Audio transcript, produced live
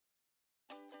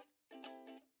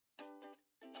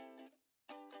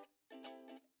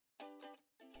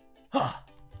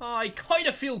I kind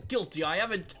of feel guilty. I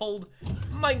haven't told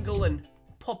Mangle and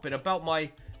Puppet about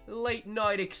my late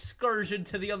night excursion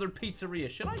to the other pizzeria.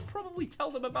 Should I probably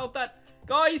tell them about that?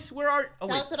 Guys, where are... Oh,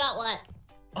 Tell us about what?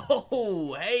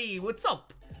 Oh, hey, what's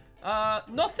up?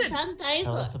 Nothing.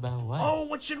 Tell us about what? Oh,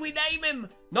 what should we name him?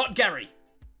 Not Gary.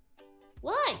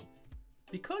 Why?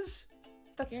 Because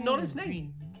that's not his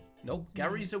name. No,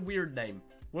 Gary's a weird name.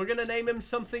 We're gonna name him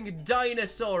something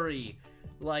dinosaur-y,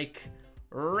 like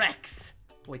Rex.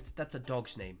 Wait, that's a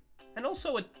dog's name. And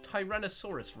also a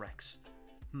Tyrannosaurus Rex.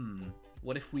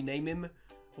 What if we name him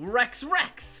Rex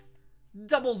Rex?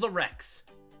 Double the Rex.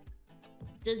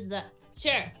 Does that...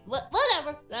 Sure.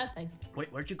 Whatever. That's fine.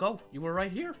 Wait, where'd you go? You were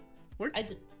right here. Where? I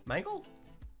did... Mangle?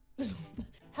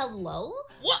 Hello?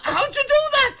 What? How'd you do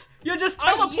that? You just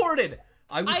teleported.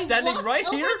 I was standing right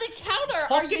here. over the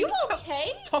counter. Are you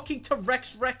okay? Talking to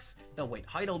Rex Rex. No, wait.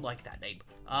 I don't like that name.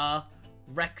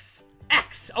 Rex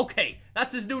X. Okay,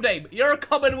 that's his new name. You're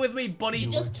coming with me, buddy.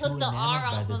 You just took the R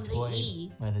off of the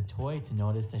E. By the toy to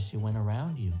notice that she went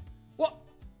around you. What?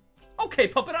 Okay,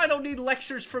 Puppet, I don't need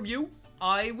lectures from you.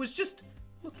 I was just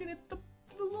looking at the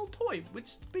little toy. Which,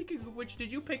 speaking of which,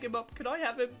 did you pick him up? Could I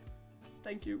have him?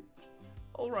 Thank you.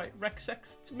 Alright, Rex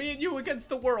X. It's me and you against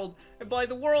the world. And by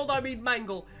the world, I mean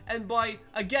Mangle. And by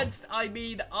against, I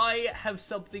mean I have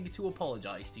something to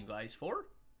apologize to you guys for.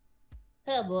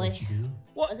 Oh boy. What'd you do?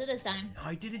 What? Was it this time?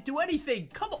 I didn't do anything.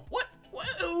 Come on. What?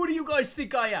 Who do you guys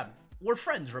think I am? We're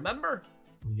friends, remember?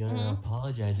 You're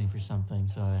apologizing for something,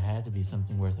 so it had to be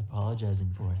something worth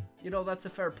apologizing for. You know, that's a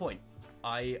fair point.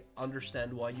 I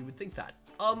understand why you would think that.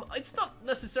 It's not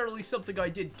necessarily something I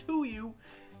did to you,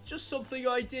 just something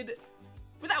I did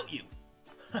without you.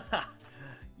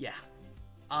 Yeah.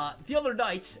 The other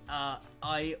night,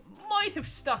 I might have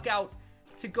stuck out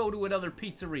to go to another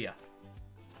pizzeria.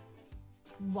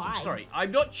 Why? I'm sorry,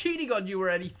 I'm not cheating on you or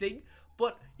anything,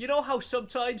 but you know how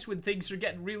sometimes when things are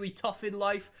getting really tough in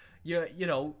life, you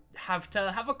know, have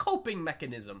to have a coping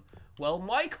mechanism. Well,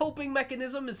 my coping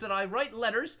mechanism is that I write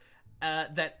letters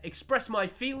that express my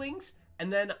feelings,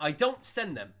 and then I don't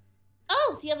send them.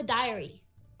 Oh, so you have a diary.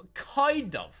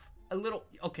 Kind of. A little.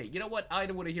 Okay, you know what? I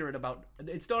don't want to hear it about.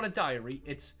 It's not a diary.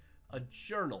 It's a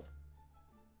journal.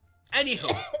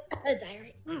 Anywho. A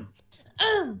diary.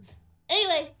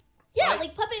 Anyway. Yeah,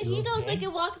 like Puppet, he goes like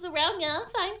it walks around. Yeah,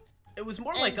 I'm fine. It was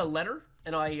more like a letter,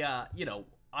 and I, you know,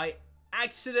 I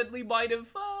accidentally might have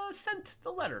sent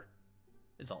the letter.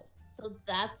 Is all. So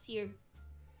that's your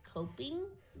coping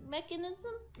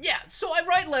mechanism? Yeah. So I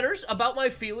write letters about my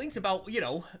feelings, about you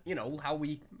know how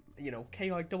we,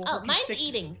 chaotic double. Oh, mine's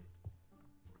eating.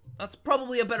 That's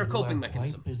probably a better coping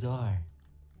mechanism. Quite bizarre.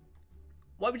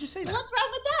 Why would you say that? What's wrong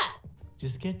with that?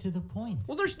 Just get to the point.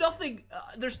 Well, there's nothing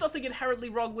inherently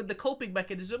wrong with the coping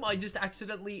mechanism. I just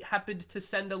accidentally happened to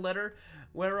send a letter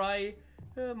where I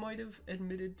might have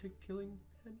admitted to killing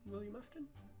William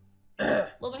Afton.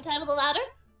 One more time with the ladder?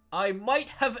 I might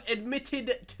have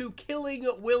admitted to killing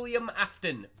William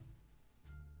Afton.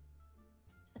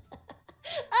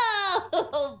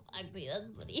 Oh, Foxy,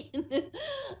 that's funny.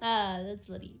 That's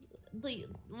funny.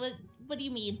 What do you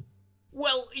mean?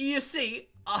 Well, you see,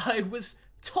 I was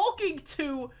talking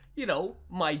to,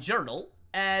 my journal,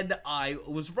 and I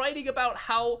was writing about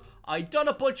how I'd done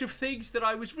a bunch of things that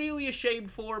I was really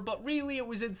ashamed for, but really it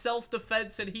was in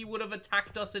self-defense, and he would have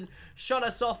attacked us and shut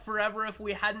us off forever if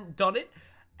we hadn't done it.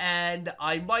 And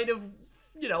I might have,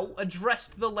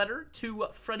 addressed the letter to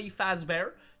Freddy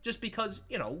Fazbear, just because,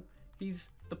 he's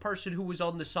the person who was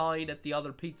on the sign at the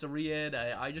other pizzeria, and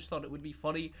I just thought it would be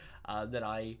funny that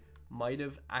I might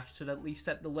have accidentally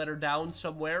set the letter down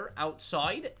somewhere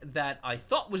outside that I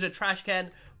thought was a trash can,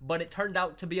 but it turned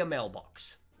out to be a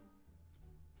mailbox.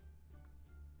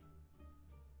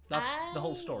 That's the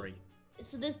whole story.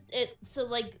 So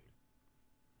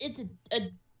it's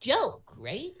a joke,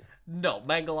 right? No,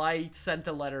 Mangle, I sent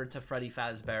a letter to Freddy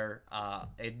Fazbear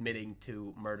admitting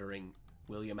to murdering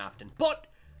William Afton. But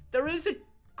there is a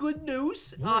good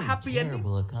news, happy ending.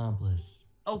 Terrible accomplice.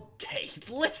 Okay,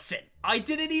 listen. I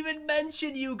didn't even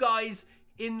mention you guys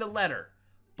in the letter.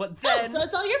 But then... Oh, so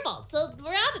it's all your fault. So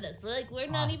we're out of this. We're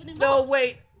not even involved. No,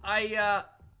 wait. I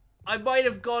might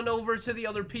have gone over to the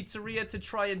other pizzeria to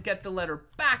try and get the letter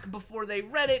back before they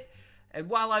read it. And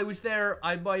while I was there,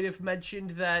 I might have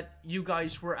mentioned that you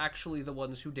guys were actually the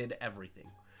ones who did everything.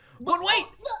 But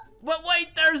wait,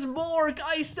 there's more,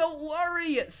 guys, don't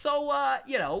worry. So,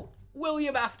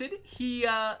 William Afton, he,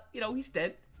 he's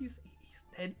dead. He's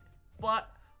dead. But,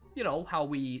 how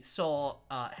we saw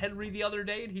Henry the other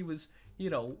day and he was,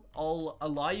 all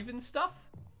alive and stuff?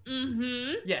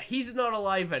 Mm-hmm. Yeah, he's not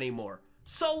alive anymore.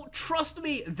 So trust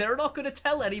me, they're not going to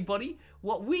tell anybody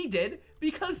what we did,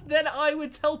 because then I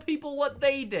would tell people what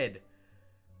they did.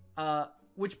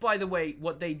 Which, by the way,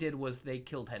 what they did was they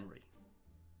killed Henry.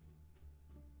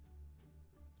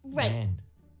 Right. Man,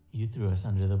 you threw us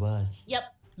under the bus. Yep.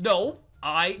 No,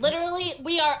 Literally,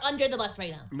 we are under the bus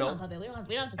right now. No. Come on, Puppet. We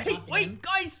don't have to Hey, talk to wait, him.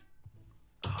 guys!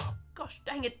 Oh, gosh,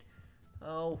 dang it.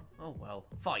 Oh, well,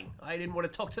 fine. I didn't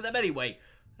want to talk to them anyway.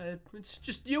 It's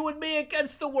just you and me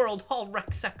against the world, all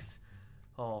Rexex.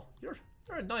 Oh, you're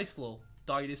a nice little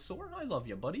dinosaur. I love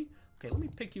you, buddy. Okay, let me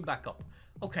pick you back up.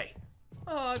 Okay.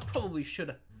 I probably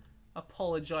should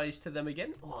apologize to them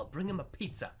again. Oh, I'll bring them a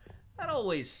pizza. That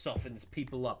always softens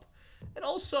people up. And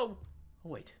also, oh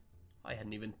wait, I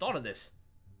hadn't even thought of this.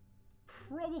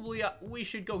 Probably we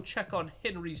should go check on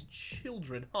Henry's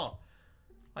children, huh?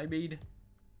 I mean,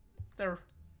 they're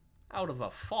out of a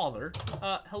father.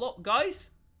 Hello, guys?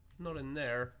 Not in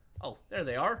there. Oh, there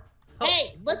they are. Oh.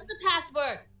 Hey, what's the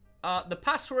password? The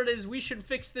password is we should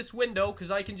fix this window, because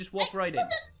I can just walk right in.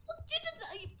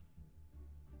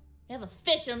 I have a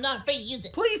fish and I'm not afraid to use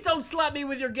it. Please don't slap me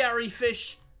with your Gary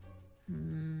fish.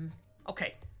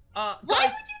 Okay. Why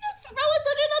Guys, would you just throw us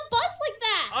under the bus like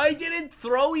that? I didn't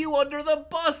throw you under the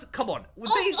bus. Come on.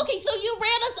 Oh, okay, so you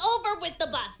ran us over with the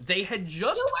bus. They had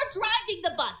just... You were driving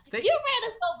the bus. You ran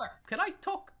us over. Can I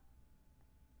talk?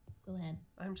 Go ahead.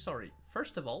 I'm sorry.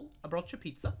 First of all, I brought you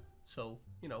pizza. So,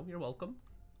 you know, you're welcome.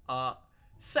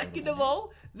 Second of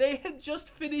all, they had just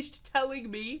finished telling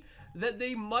me that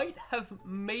they might have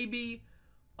maybe,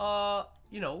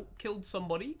 you know, killed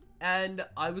somebody. And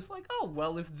I was like, oh,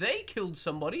 well, if they killed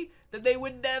somebody, then they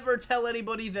would never tell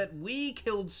anybody that we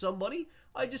killed somebody.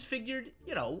 I just figured,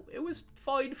 you know, it was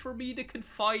fine for me to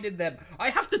confide in them. I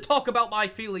have to talk about my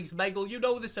feelings, Mangle. You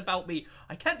know this about me.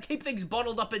 I can't keep things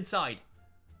bottled up inside.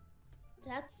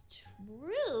 That's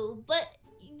true, but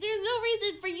there's no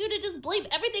reason for you to just blame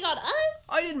everything on us.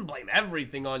 I didn't blame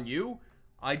everything on you.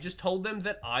 I just told them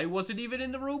that I wasn't even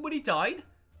in the room when he died.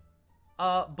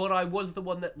 But I was the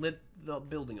one that lit the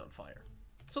building on fire.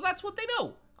 So that's what they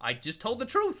know. I just told the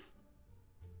truth.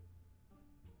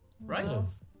 Right?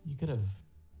 Well, You could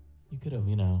have,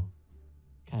 you know,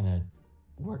 kind of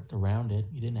worked around it.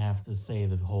 You didn't have to say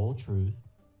the whole truth.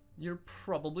 You're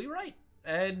probably right.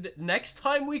 And next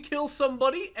time we kill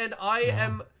somebody and I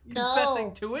am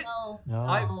confessing to it,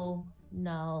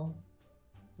 No.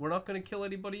 we're not going to kill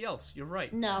anybody else. You're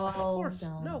right. No. Of course.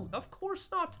 No, of course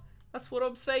not. That's what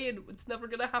I'm saying. It's never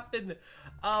going to happen.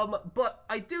 But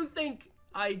I do think,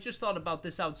 I just thought about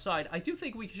this outside. I do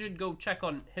think we should go check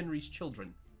on Henry's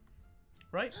children.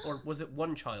 Right? Or was it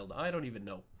one child? I don't even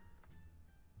know.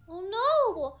 Oh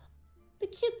no! The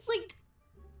kid's like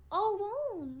all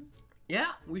alone.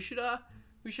 Yeah, we should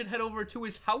head over to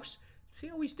his house, see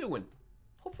how he's doing.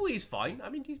 Hopefully he's fine. I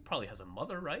mean, he probably has a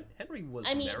mother, right? Henry was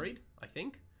married, I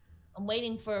think. I'm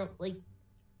waiting for like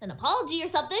an apology or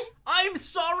something. I'm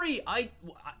sorry.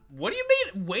 What do you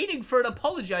mean waiting for an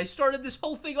apology? I started this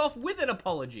whole thing off with an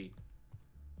apology.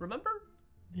 Remember?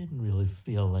 Didn't really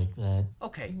feel like that.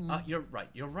 Okay, you're right.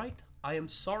 You're right. I am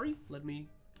sorry.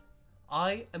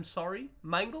 I am sorry.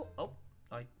 Mangle. Oh,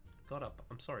 I got up.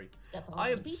 I'm sorry.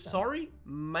 I am sorry,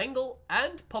 Mangle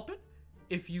and Puppet,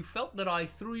 if you felt that I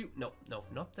threw you... No,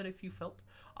 not that if you felt.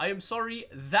 I am sorry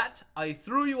that I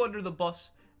threw you under the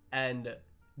bus and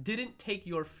didn't take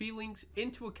your feelings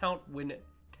into account when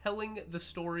telling the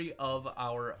story of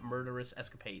our murderous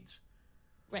escapades.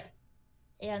 Right.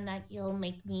 And that you'll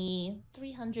make me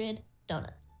 300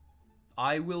 donuts.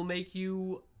 I will make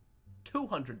you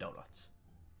 200 donuts.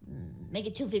 Make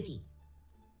it 250.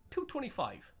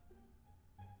 225.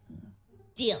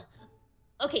 Deal.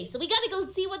 Okay, so we gotta go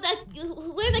see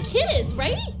where the kid is,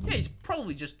 right? Yeah, he's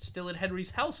probably just still at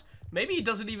Henry's house. Maybe he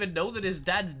doesn't even know that his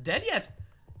dad's dead yet.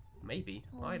 Maybe.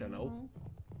 I don't know.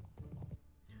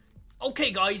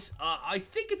 Okay, guys. I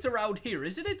think it's around here,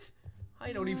 isn't it?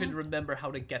 I don't even remember how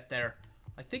to get there.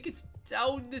 I think it's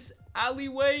down this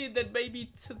alleyway and then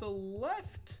maybe to the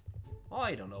left?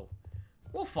 I don't know.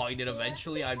 We'll find it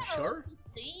eventually, I'm sure.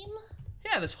 Same.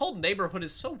 Yeah, this whole neighborhood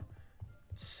is so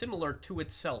similar to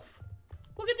itself.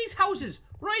 Look at these houses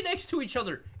right next to each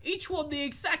other. Each one the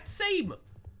exact same.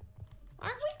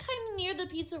 Aren't we kind of near the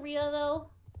pizzeria, though?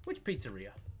 Which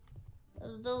pizzeria?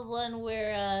 The one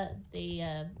where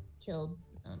they killed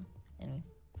Henry.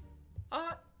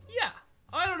 Yeah.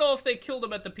 I don't know if they killed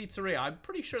him at the pizzeria. I'm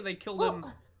pretty sure they killed him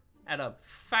at a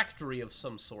factory of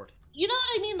some sort. You know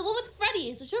what I mean? The one with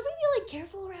Freddy. So should we be like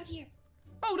careful around here?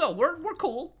 Oh no, we're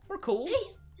cool. We're cool. Hey,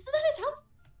 isn't that his house?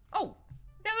 Oh,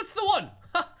 yeah, that's the one.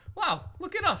 Wow,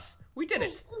 look at us. We did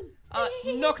it.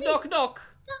 Hey, knock, knock, knock.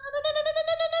 No.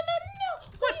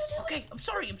 What are you doing? Okay, I'm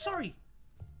sorry.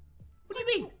 What do you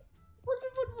mean? What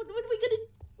are we gonna?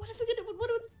 What if they're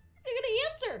gonna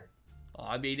answer?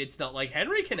 I mean, it's not like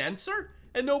Henry can answer,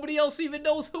 and nobody else even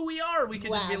knows who we are. We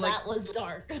can just be like, that was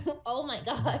dark. Oh my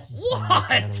gosh.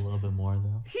 What? A little bit more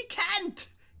though. He can't.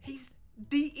 He's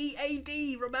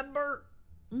DEAD. Remember?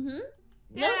 Mm-hmm.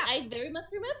 Yeah. No, I very much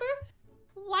remember.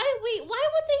 Why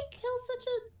would they kill such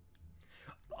a...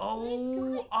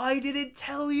 Oh, I didn't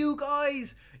tell you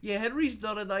guys. Yeah, Henry's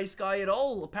not a nice guy at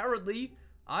all, apparently.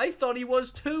 I thought he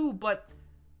was too, but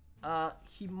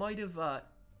he might have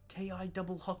KI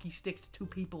double hockey sticked 2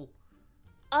 people.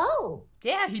 Oh.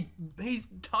 Yeah, he's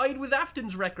tied with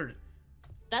Aftons' record.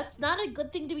 That's not a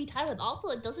good thing to be tied with. Also,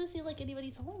 it doesn't seem like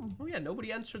anybody's home. Oh yeah,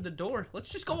 nobody answered the door. Let's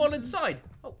just go on inside.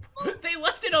 Oh, they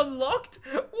left it unlocked?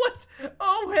 What?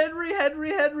 Oh,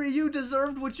 Henry, you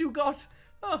deserved what you got.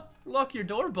 Oh, lock your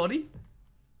door, buddy.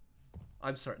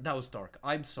 I'm sorry, that was dark.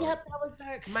 I'm sorry. Yep, that was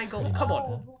dark. Mango, come on.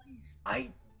 Oh, boy.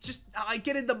 I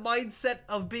get in the mindset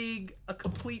of being a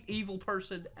complete evil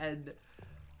person, and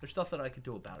there's nothing I can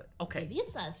do about it. Okay. Maybe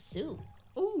it's that suit.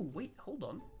 Oh, wait, hold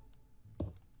on.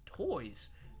 Toys.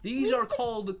 These are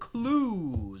called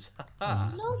clues. No,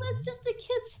 that's just the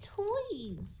kid's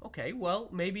toys. Okay, well,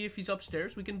 maybe if he's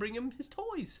upstairs, we can bring him his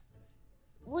toys.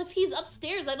 Well, if he's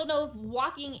upstairs, I don't know if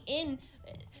walking in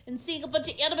and seeing a bunch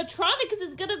of animatronics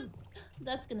is gonna...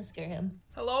 That's gonna scare him.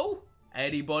 Hello?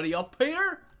 Anybody up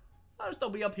here? There's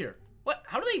nobody up here. What?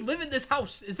 How do they live in this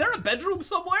house? Is there a bedroom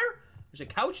somewhere? There's a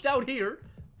couch down here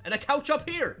and a couch up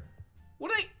here.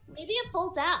 What do they... Maybe it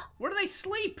folds out. Where do they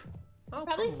sleep? Oh,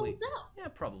 Probably folds out. Yeah,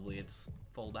 probably it's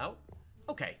fold out.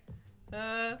 Okay.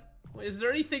 Is there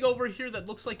anything over here that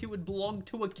looks like it would belong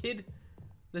to a kid?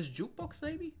 This jukebox,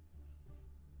 maybe?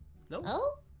 No?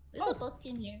 Oh, there's Oh. a book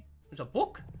in here. There's a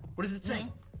book? What does it say?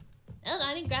 Oh,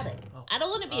 I didn't grab it. Oh. I don't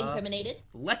want to be incriminated.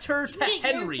 Letter You to can get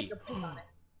your Henry. fingerprint on it.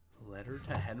 Letter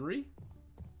to Henry?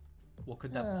 What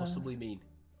could that possibly mean?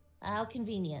 How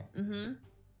convenient. Mm-hmm.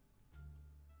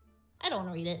 I don't want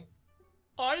to read it.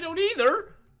 I don't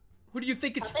either. Who do you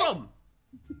think it's from?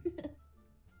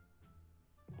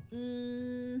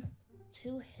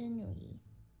 To Henry.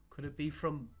 Could it be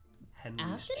from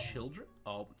Henry's Afton? children?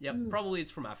 Oh, yep. Probably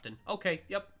it's from Afton. Okay,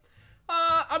 yep.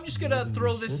 I'm just gonna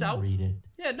throw this out. Read it.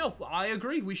 Yeah, no, I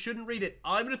agree. We shouldn't read it.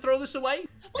 I'm gonna throw this away.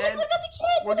 Well, and what about the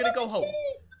kid? we're gonna go home. What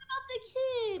about the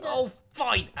kid? Oh,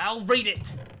 fine. I'll read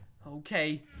it.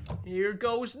 Okay. Here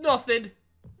goes nothing.